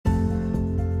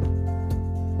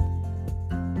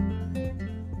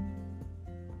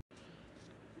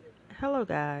Hello,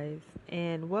 guys,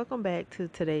 and welcome back to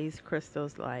today's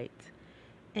Crystal's Light.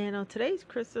 And on today's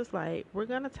Crystal's Light, we're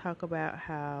going to talk about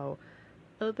how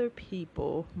other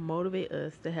people motivate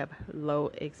us to have low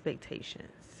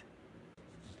expectations.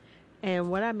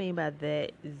 And what I mean by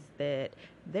that is that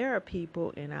there are people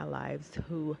in our lives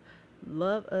who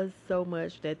love us so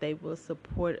much that they will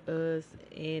support us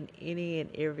in any and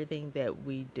everything that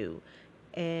we do.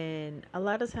 And a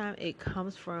lot of time it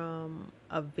comes from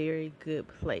a very good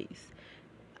place.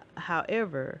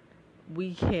 However,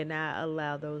 we cannot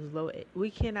allow we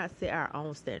cannot set our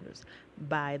own standards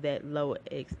by that low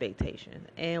expectation.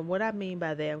 And what I mean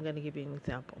by that, I'm going to give you an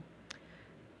example.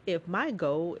 If my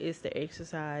goal is to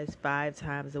exercise 5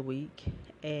 times a week,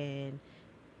 and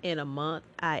in a month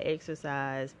I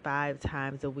exercise 5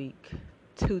 times a week,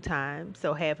 2 times,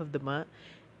 so half of the month,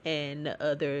 and the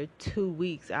other 2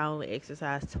 weeks I only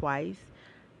exercise twice,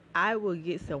 I will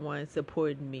get someone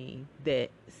supporting me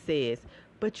that says,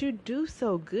 but you do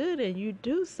so good and you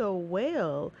do so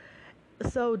well.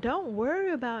 So don't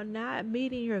worry about not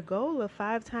meeting your goal of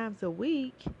 5 times a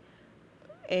week.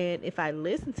 And if I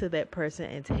listen to that person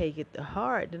and take it to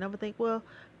heart, then I'm going to think, well,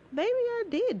 maybe I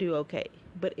did do okay.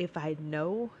 But if I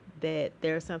know that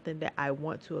there's something that I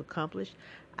want to accomplish,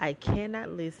 I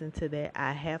cannot listen to that.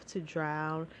 I have to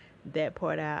drown that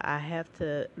part out. I have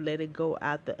to let it go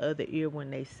out the other ear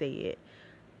when they say it.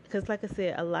 Because, like I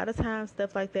said, a lot of times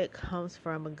stuff like that comes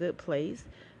from a good place.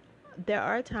 There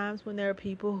are times when there are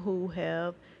people who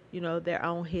have, their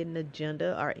own hidden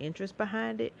agenda or interest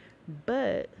behind it.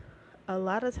 But a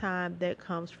lot of time that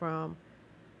comes from,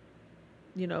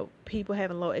 people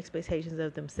having low expectations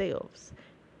of themselves.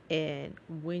 And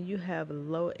when you have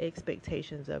low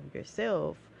expectations of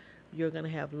yourself, you're going to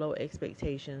have low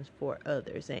expectations for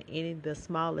others. And the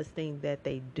smallest thing that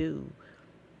they do,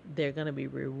 they're going to be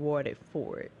rewarded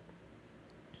for it.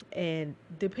 And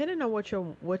depending on what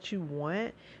you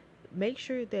want, make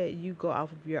sure that you go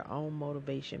off of your own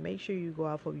motivation. Make sure you go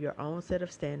off of your own set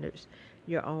of standards,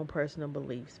 your own personal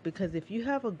beliefs. Because if you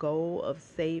have a goal of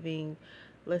saving,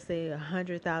 let's say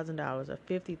 $100,000 or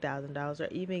 $50,000, or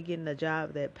even getting a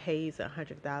job that pays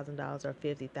 $100,000 or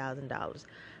 $50,000,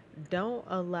 don't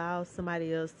allow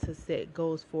somebody else to set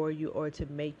goals for you or to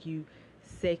make you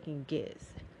second guess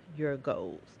your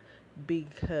goals,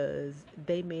 because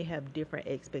they may have different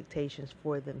expectations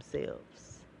for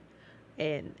themselves.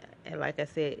 And like I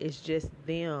said, it's just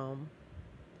them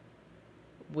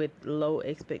with low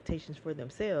expectations for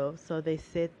themselves, so they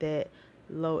set that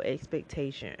low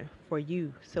expectation for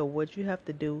you. So what you have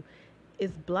to do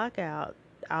is block out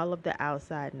all of the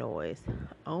outside noise.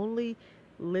 Only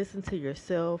listen to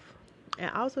yourself,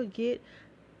 and also get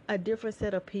a different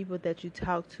set of people that you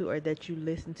talk to, or that you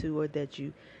listen to, or that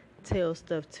you tell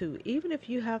stuff to. Even if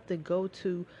you have to go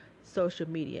to social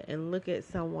media and look at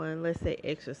someone, let's say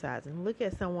exercising, look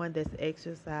at someone that's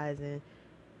exercising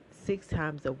 6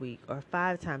 times a week, or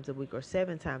 5 times a week, or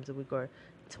 7 times a week, or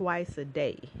twice a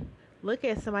day. Look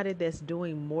at somebody that's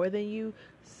doing more than you,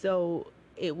 so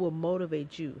it will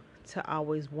motivate you to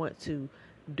always want to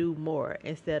do more,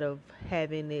 instead of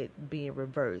having it being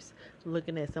reversed,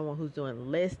 looking at someone who's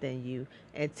doing less than you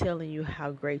and telling you how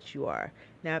great you are.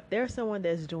 Now, if there's someone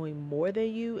that's doing more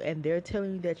than you and they're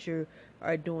telling you that you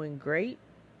are doing great,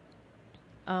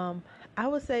 I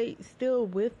would say, still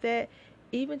with that,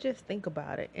 even just think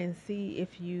about it and see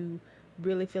if you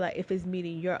really feel like if it's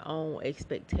meeting your own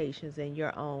expectations and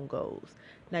your own goals.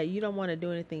 Now, you don't want to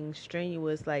do anything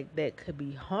strenuous like that could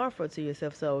be harmful to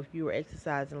yourself. So if you were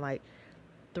exercising like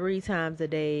 3 times a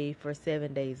day for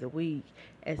 7 days a week,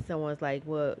 and someone's like,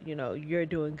 well, you're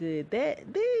doing good, that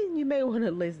then you may want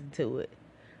to listen to it.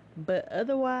 But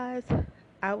otherwise,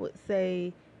 I would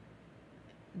say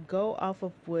go off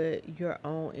of what your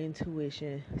own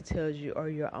intuition tells you, or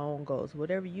your own goals,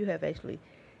 whatever you have actually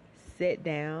set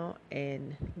down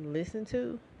and listen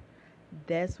to.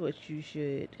 That's what you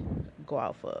should go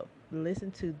off of.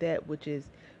 Listen to that which is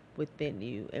within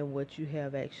you and what you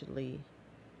have actually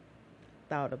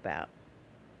thought about.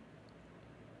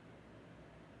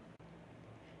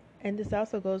 And this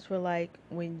also goes for like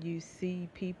when you see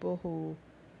people who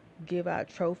give out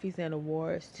trophies and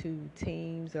awards to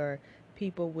teams, or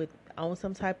people with on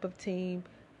some type of team,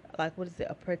 like, what is it,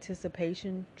 a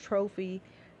participation trophy.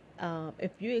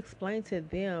 If you explain to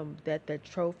them that the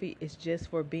trophy is just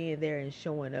for being there and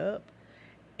showing up,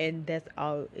 and that's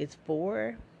all it's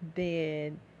for,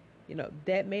 then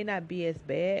that may not be as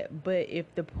bad. But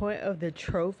if the point of the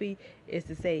trophy is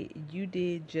to say you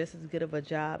did just as good of a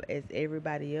job as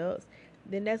everybody else,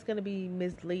 then that's going to be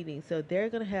misleading. So they're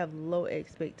going to have low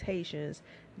expectations,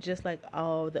 just like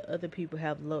all the other people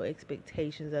have low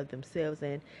expectations of themselves.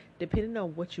 And depending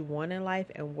on what you want in life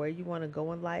and where you want to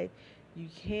go in life, you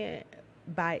can't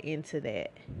buy into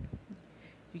that.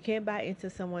 You can't buy into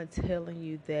someone telling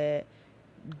you that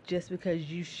just because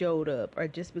you showed up or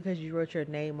just because you wrote your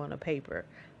name on a paper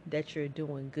that you're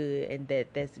doing good and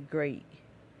that's great.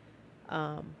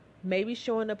 Um, Maybe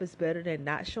showing up is better than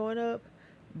not showing up,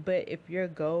 but if your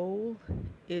goal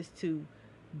is to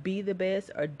be the best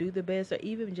or do the best or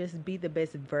even just be the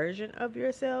best version of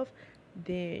yourself,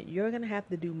 then you're going to have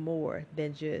to do more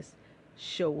than just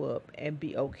show up and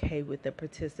be okay with the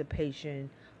participation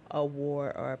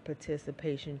award or a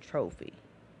participation trophy.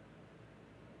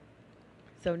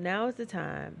 So now is the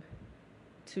time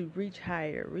to reach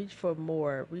higher, reach for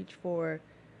more, reach for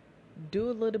do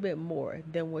a little bit more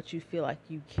than what you feel like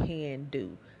you can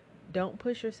do. Don't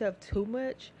push yourself too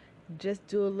much. Just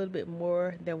do a little bit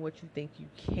more than what you think you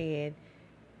can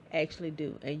actually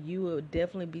do. And you will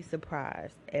definitely be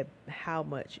surprised at how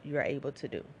much you're able to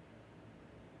do.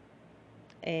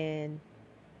 And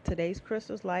today's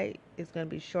Crystal's Light is going to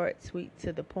be short, sweet,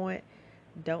 to the point.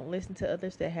 Don't listen to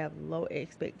others that have low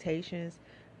expectations.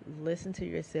 Listen to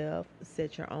yourself.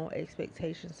 Set your own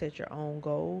expectations. Set your own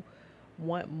goal.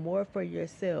 Want more for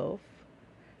yourself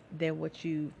than what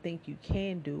you think you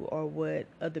can do or what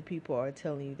other people are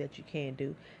telling you that you can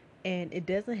do. And it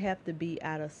doesn't have to be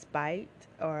out of spite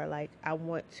or like I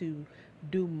want to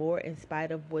do more in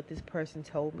spite of what this person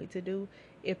told me to do.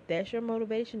 If that's your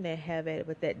motivation, then have at it,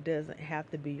 but that doesn't have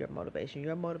to be your motivation.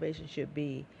 Your motivation should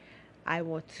be I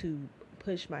want to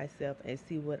push myself and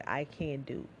see what I can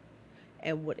do.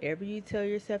 And whatever you tell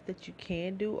yourself that you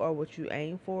can do or what you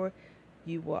aim for,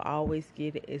 you will always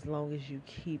get it as long as you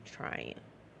keep trying.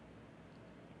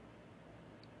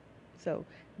 So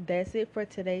that's it for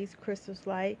today's Crystal's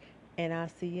Light, and I'll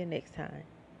see you next time.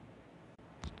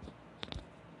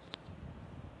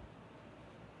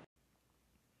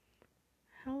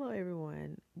 Hello,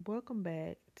 everyone. Welcome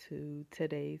back to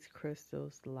today's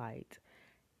Crystal's Light,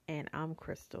 and I'm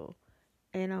Crystal.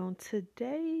 And on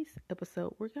today's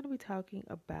episode, we're going to be talking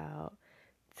about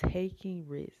taking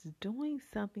risks, doing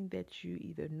something that you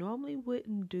either normally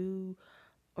wouldn't do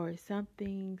or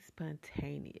something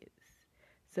spontaneous.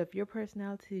 So if your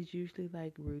personality is usually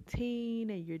like routine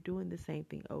and you're doing the same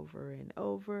thing over and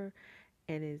over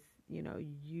and it's,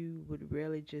 you would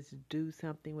really just do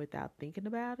something without thinking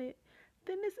about it,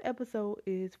 then this episode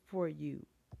is for you.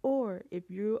 Or if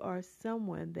you are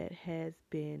someone that has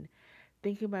been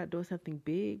thinking about doing something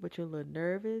big but you're a little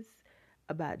nervous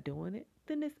about doing it,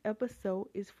 then this episode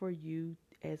is for you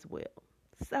as well.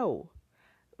 So,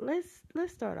 let's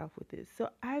start off with this. So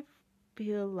I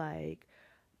feel like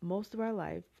most of our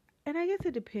life, and I guess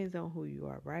it depends on who you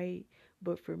are, right?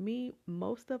 But for me,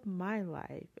 most of my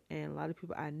life, and a lot of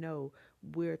people I know,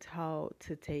 we're taught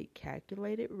to take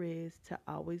calculated risks, to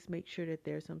always make sure that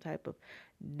there's some type of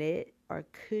net or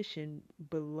cushion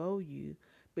below you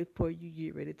before you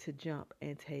get ready to jump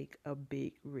and take a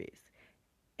big risk.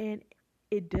 And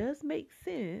it does make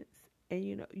sense,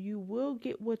 and you will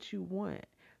get what you want.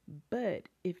 But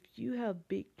if you have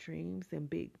big dreams and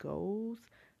big goals,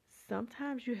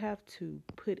 sometimes you have to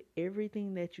put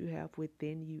everything that you have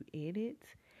within you in it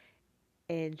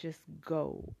and just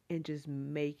go and just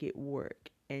make it work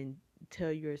and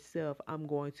tell yourself, I'm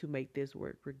going to make this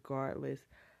work regardless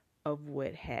of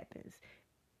what happens.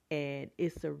 And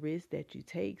it's a risk that you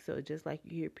take. So just like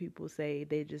you hear people say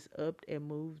they just upped and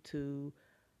moved to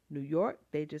New York,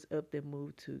 they just upped and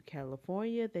moved to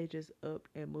California, they just upped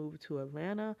and moved to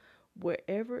Atlanta,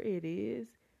 wherever it is,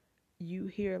 you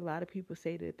hear a lot of people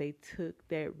say that they took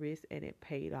that risk and it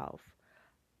paid off.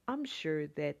 I'm sure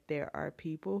that there are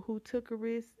people who took a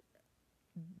risk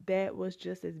that was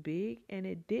just as big and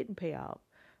it didn't pay off.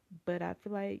 But I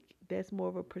feel like that's more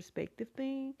of a perspective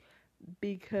thing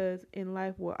because in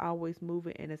life we're always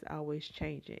moving and it's always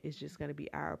changing. It's just going to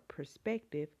be our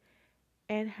perspective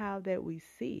and how that we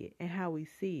see it and how we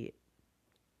see it.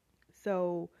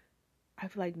 So I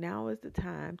feel like now is the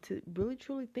time to really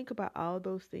truly think about all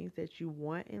those things that you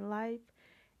want in life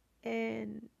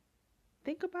and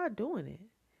think about doing it.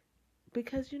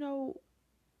 Because,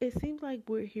 it seems like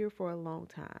we're here for a long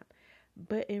time.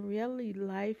 But in reality,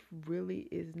 life really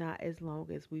is not as long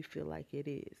as we feel like it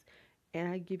is. And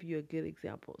I give you a good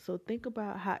example. So think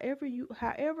about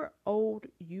however old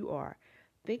you are,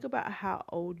 think about how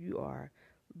old you are.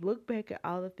 Look back at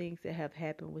all the things that have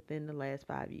happened within the last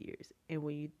 5 years. And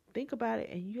when you think about it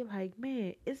and you're like,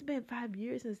 man, it's been 5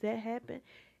 years since that happened.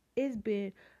 It's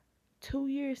been 2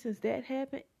 years since that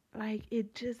happened. Like,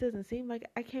 it just doesn't seem like,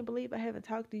 I can't believe I haven't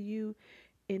talked to you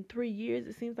in 3 years.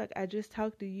 It seems like I just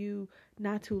talked to you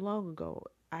not too long ago.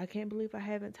 I can't believe I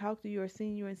haven't talked to you or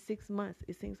seen you in 6 months.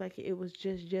 It seems like it was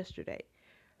just yesterday.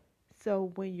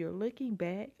 So when you're looking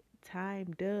back,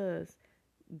 time does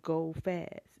go fast.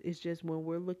 It's just when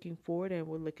we're looking forward and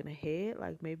we're looking ahead,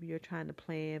 like maybe you're trying to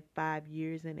plan 5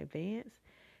 years in advance,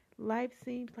 life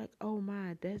seems like, oh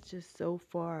my, that's just so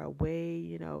far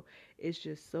away, it's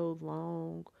just so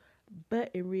long.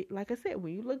 But like I said,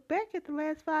 when you look back at the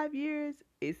last 5 years,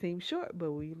 it seems short.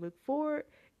 But when you look forward,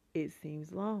 it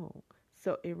seems long.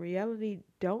 So in reality,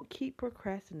 don't keep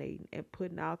procrastinating and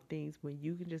putting off things when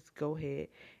you can just go ahead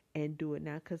and do it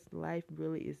now, because life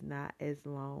really is not as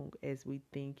long as we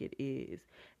think it is.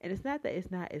 And it's not that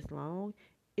it's not as long,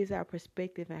 it's our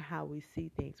perspective and how we see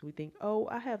things. We think, oh,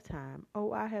 I have time.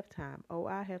 Oh, I have time. Oh,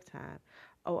 I have time.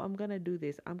 Oh, I'm going to do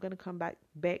this. I'm going to come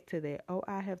back to that. Oh,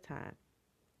 I have time.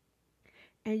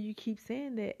 And you keep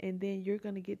saying that, and then you're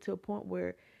going to get to a point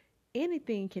where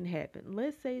anything can happen.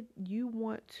 Let's say you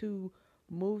want to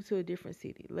move to a different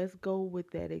city. Let's go with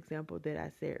that example that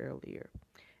I said earlier.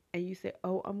 And you say,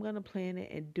 oh, I'm going to plan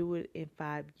it and do it in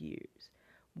 5 years.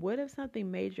 What if something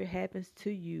major happens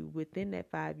to you within that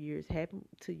 5 years, happen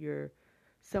to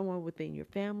someone within your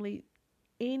family?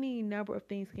 Any number of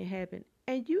things can happen.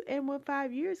 And when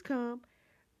 5 years come,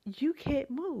 you can't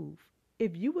move.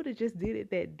 If you would have just did it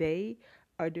that day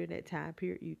or during that time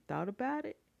period you thought about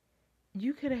it,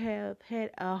 you could have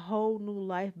had a whole new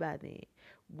life by then.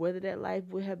 Whether that life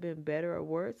would have been better or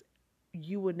worse,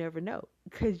 you would never know,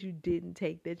 because you didn't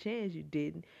take that chance. You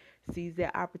didn't seize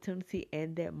that opportunity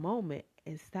and that moment,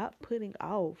 and stop putting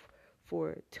off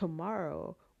for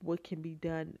tomorrow what can be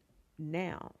done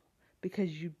now,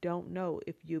 because you don't know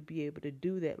if you'll be able to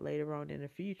do that later on in the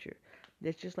future.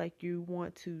 That's just like you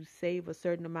want to save a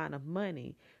certain amount of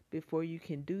money before you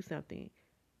can do something.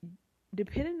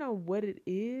 Depending on what it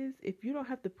is, if you don't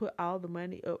have to put all the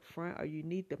money up front, or you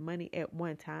need the money at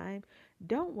one time,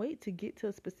 don't wait to get to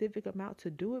a specific amount to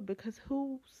do it, because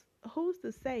who's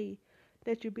to say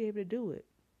that you'll be able to do it?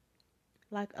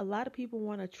 Like, a lot of people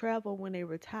want to travel when they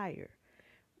retire.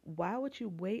 Why would you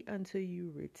wait until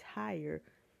you retire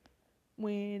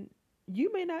when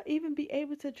you may not even be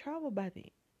able to travel by then?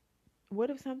 What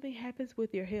if something happens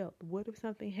with your health? What if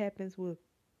something happens with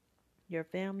your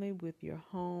family, with your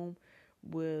home,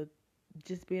 with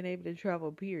just being able to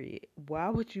travel, period? Why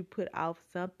would you put off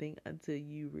something until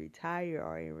you retire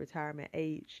or in retirement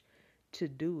age to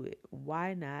do it?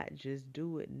 Why not just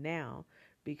do it now?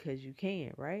 Because you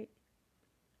can, right?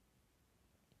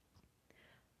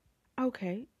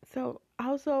 Okay, so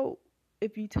also,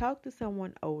 if you talk to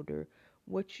someone older,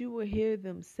 what you will hear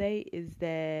them say is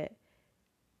that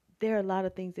there are a lot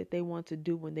of things that they want to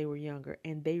do when they were younger,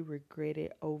 and they regret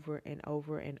it over and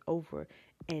over and over.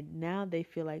 And now they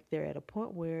feel like they're at a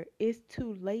point where it's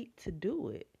too late to do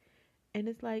it. And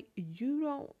it's like, you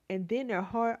don't, and then they're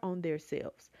hard on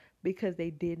themselves because they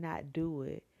did not do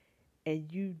it.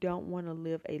 And you don't want to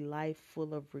live a life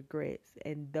full of regrets.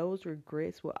 And those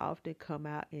regrets will often come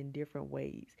out in different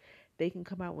ways. They can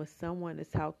come out when someone is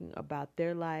talking about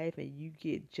their life and you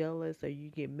get jealous or you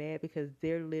get mad because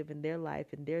they're living their life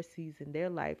and they're seizing their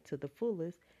life to the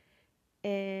fullest.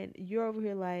 And you're over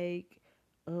here like,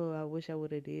 oh, I wish I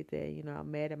would have did that.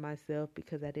 I'm mad at myself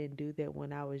because I didn't do that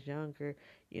when I was younger.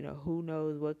 Who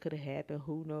knows what could have happened?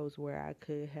 Who knows where I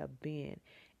could have been?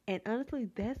 And honestly,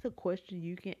 that's a question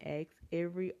you can ask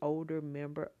every older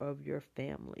member of your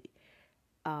family.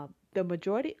 The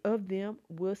majority of them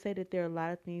will say that there are a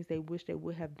lot of things they wish they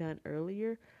would have done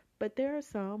earlier, but there are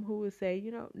some who will say,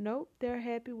 nope, they're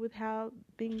happy with how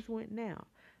things went now.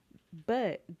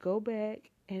 But go back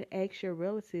and ask your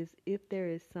relatives if there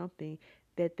is something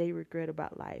that they regret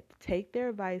about life. Take their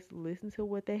advice, listen to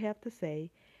what they have to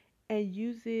say, and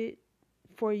use it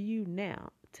for you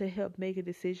now to help make a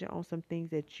decision on some things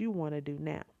that you want to do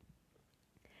now.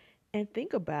 And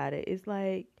think about it. It's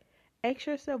like, ask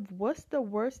yourself, what's the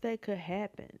worst that could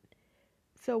happen?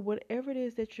 So, whatever it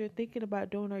is that you're thinking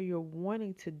about doing or you're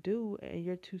wanting to do and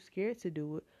you're too scared to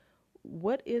do it,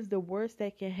 what is the worst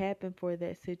that can happen for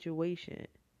that situation?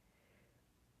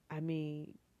 I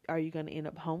mean, are you going to end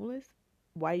up homeless?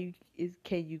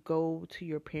 Can you go to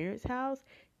your parents' house?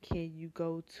 Can you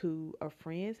go to a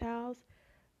friend's house?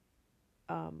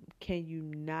 Can you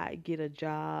not get a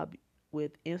job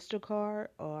with Instacart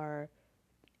or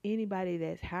anybody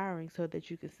that's hiring so that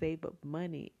you can save up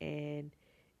money? And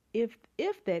if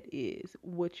that is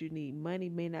what you need, money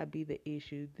may not be the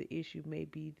issue. The issue may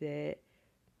be that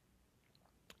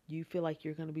you feel like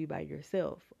you're going to be by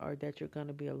yourself or that you're going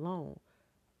to be alone.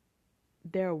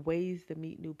 there are ways to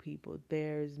meet new people.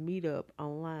 There's meetup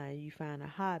online. You find a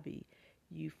hobby.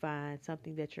 You find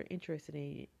something that you're interested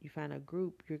in. You find a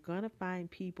group. You're going to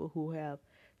find people who have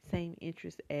same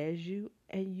interests as you,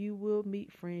 and you will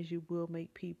meet friends. You will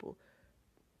make people.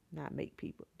 Not make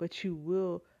people, but you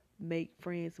will make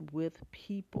friends with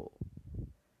people.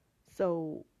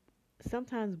 So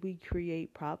sometimes we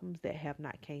create problems that have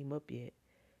not came up yet.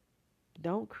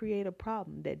 Don't create a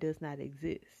problem that does not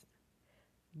exist.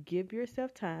 Give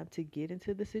yourself time to get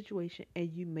into the situation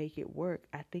and you make it work.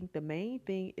 I think the main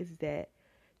thing is that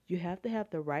you have to have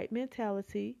the right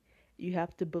mentality. You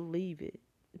have to believe it.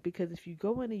 Because if you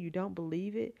go in and you don't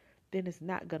believe it, then it's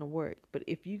not going to work. But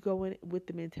if you go in with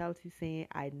the mentality saying,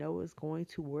 I know it's going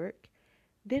to work,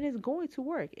 then it's going to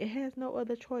work. It has no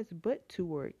other choice but to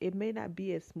work. It may not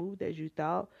be as smooth as you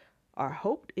thought or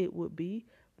hoped it would be,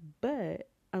 but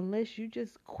unless you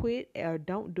just quit or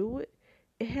don't do it,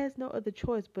 it has no other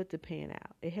choice but to pan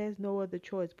out. It has no other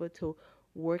choice but to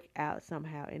work out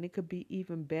somehow. And it could be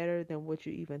even better than what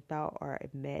you even thought or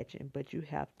imagined. But you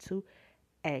have to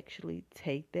actually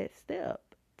take that step,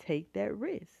 take that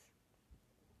risk,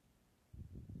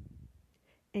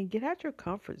 and get out your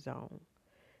comfort zone.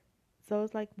 So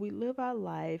it's like we live our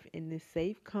life in this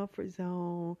safe comfort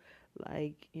zone,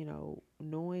 like,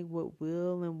 knowing what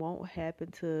will and won't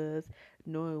happen to us,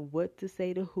 knowing what to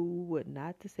say to who, what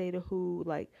not to say to who.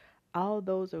 Like, all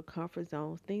those are comfort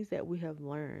zones, things that we have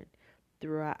learned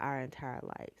throughout our entire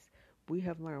lives. We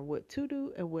have learned what to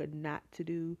do and what not to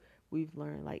do. We've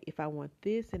learned, like, if I want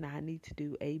this and I need to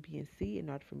do A, B, and C in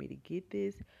order for me to get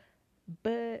this.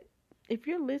 But if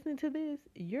you're listening to this,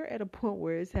 you're at a point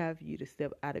where it's time for you to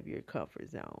step out of your comfort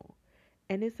zone.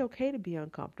 And it's okay to be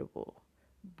uncomfortable.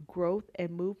 Growth and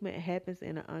movement happens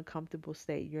in an uncomfortable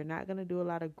state. You're not going to do a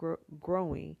lot of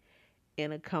growing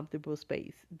in a comfortable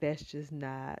space. That's just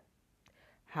not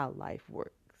how life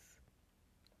works.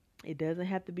 It doesn't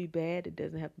have to be bad. It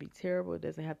doesn't have to be terrible. It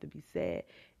doesn't have to be sad.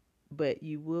 But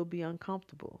you will be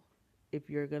uncomfortable if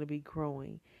you're going to be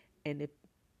growing. And if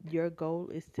your goal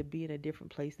is to be in a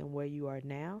different place than where you are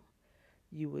now,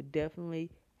 you would definitely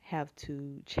have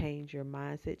to change your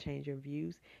mindset, change your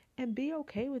views, and be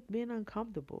okay with being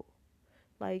uncomfortable.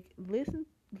 Like, listen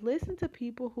to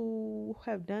people who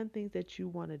have done things that you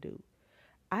want to do.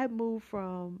 I moved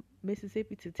from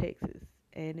Mississippi to Texas,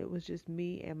 and it was just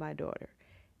me and my daughter.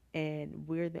 And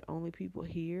we're the only people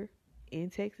here in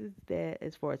Texas that,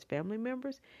 as far as family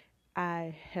members,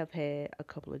 I have had a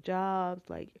couple of jobs,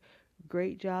 like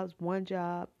great jobs. One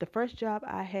job, the first job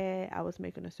I had, I was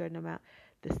making a certain amount.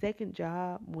 The second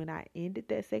job, when I ended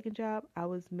that second job, I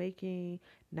was making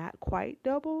not quite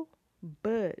double,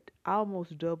 but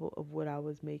almost double of what I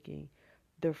was making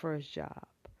the first job.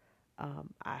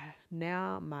 I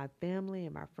now my family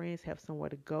and my friends have somewhere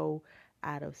to go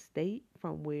out of state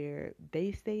from where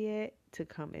they stay at to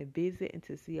come and visit and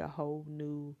to see a whole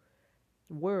new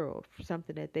world,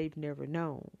 something that they've never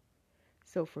known.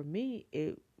 So for me,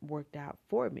 it worked out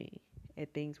for me,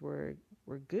 and things were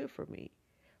good for me.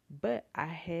 But I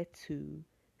had to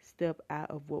step out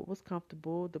of what was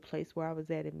comfortable. The place where I was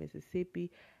at in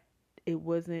Mississippi, it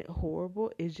wasn't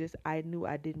horrible. It's just I knew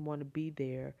I didn't want to be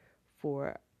there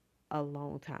for a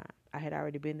long time. I had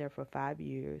already been there for 5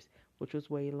 years, which was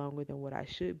way longer than what I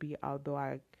should be. Although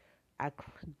I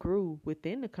grew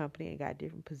within the company and got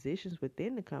different positions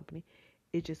within the company,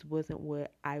 it just wasn't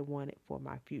what I wanted for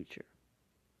my future.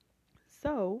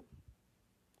 So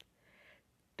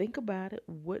think about it.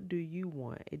 What do you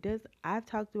want? It does. I've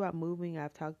talked about moving.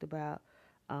 I've talked about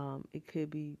it could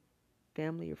be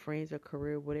family or friends or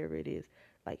career, whatever it is.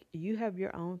 Like, you have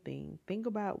your own thing. Think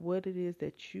about what it is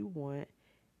that you want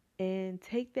and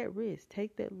take that risk,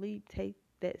 take that leap, take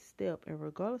that step. And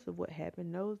regardless of what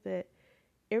happened, knows that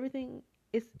everything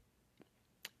is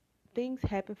things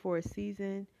happen for a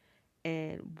season,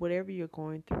 and whatever you're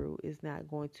going through is not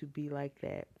going to be like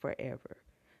that forever.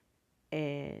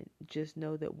 And just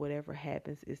know that whatever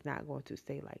happens is not going to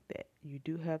stay like that. You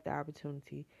do have the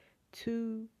opportunity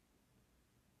to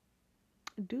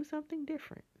do something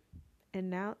different. And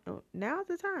now's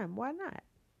the time. Why not?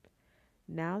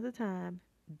 Now's the time.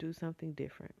 Do something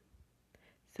different.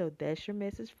 So that's your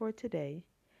message for today.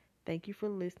 Thank you for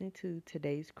listening to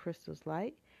today's Crystal's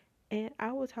Light, and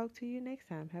I will talk to you next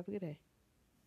time. Have a good day.